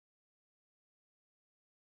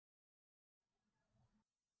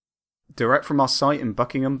Direct from our site in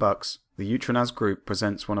Buckingham Bucks, the Utranazz Group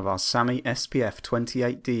presents one of our SAMI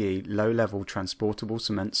SPF28DE low-level transportable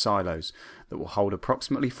cement silos that will hold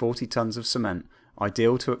approximately 40 tonnes of cement,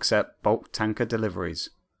 ideal to accept bulk tanker deliveries.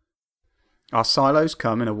 Our silos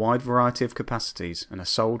come in a wide variety of capacities and are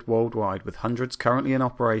sold worldwide, with hundreds currently in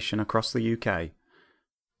operation across the UK.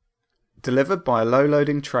 Delivered by a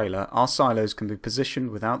low-loading trailer, our silos can be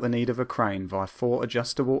positioned without the need of a crane via 4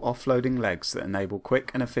 adjustable offloading legs that enable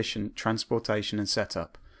quick and efficient transportation and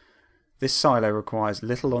setup. This silo requires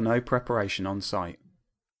little or no preparation on site.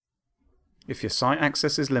 If your site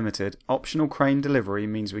access is limited, optional crane delivery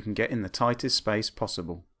means we can get in the tightest space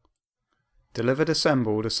possible. Delivered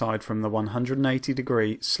assembled aside from the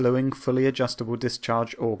 180-degree slewing fully adjustable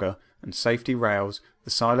discharge auger and safety rails,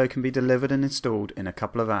 the silo can be delivered and installed in a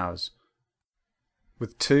couple of hours.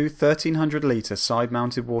 With 2 1300-litre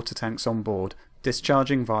side-mounted water tanks on board,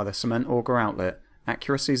 discharging via the cement auger outlet,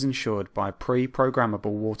 accuracy is ensured by a pre-programmable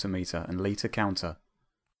water meter and litre counter.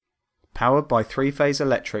 Powered by 3-phase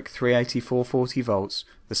electric 380/440 volts,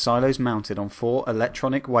 the silo is mounted on 4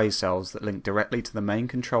 electronic weigh cells that link directly to the main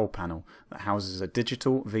control panel that houses a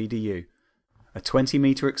digital VDU. A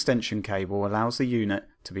 20-metre extension cable allows the unit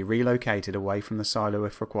to be relocated away from the silo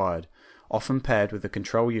if required, often paired with the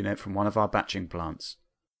control unit from one of our batching plants.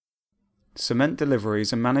 Cement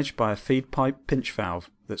deliveries are managed by a feed pipe pinch valve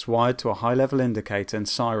that's wired to a high-level indicator and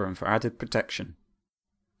siren for added protection.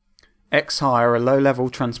 Hire a low-level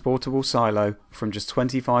transportable silo from just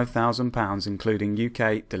 £25,000 including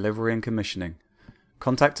UK delivery and commissioning.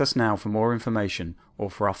 Contact us now for more information or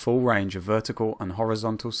for our full range of vertical and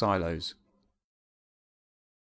horizontal silos.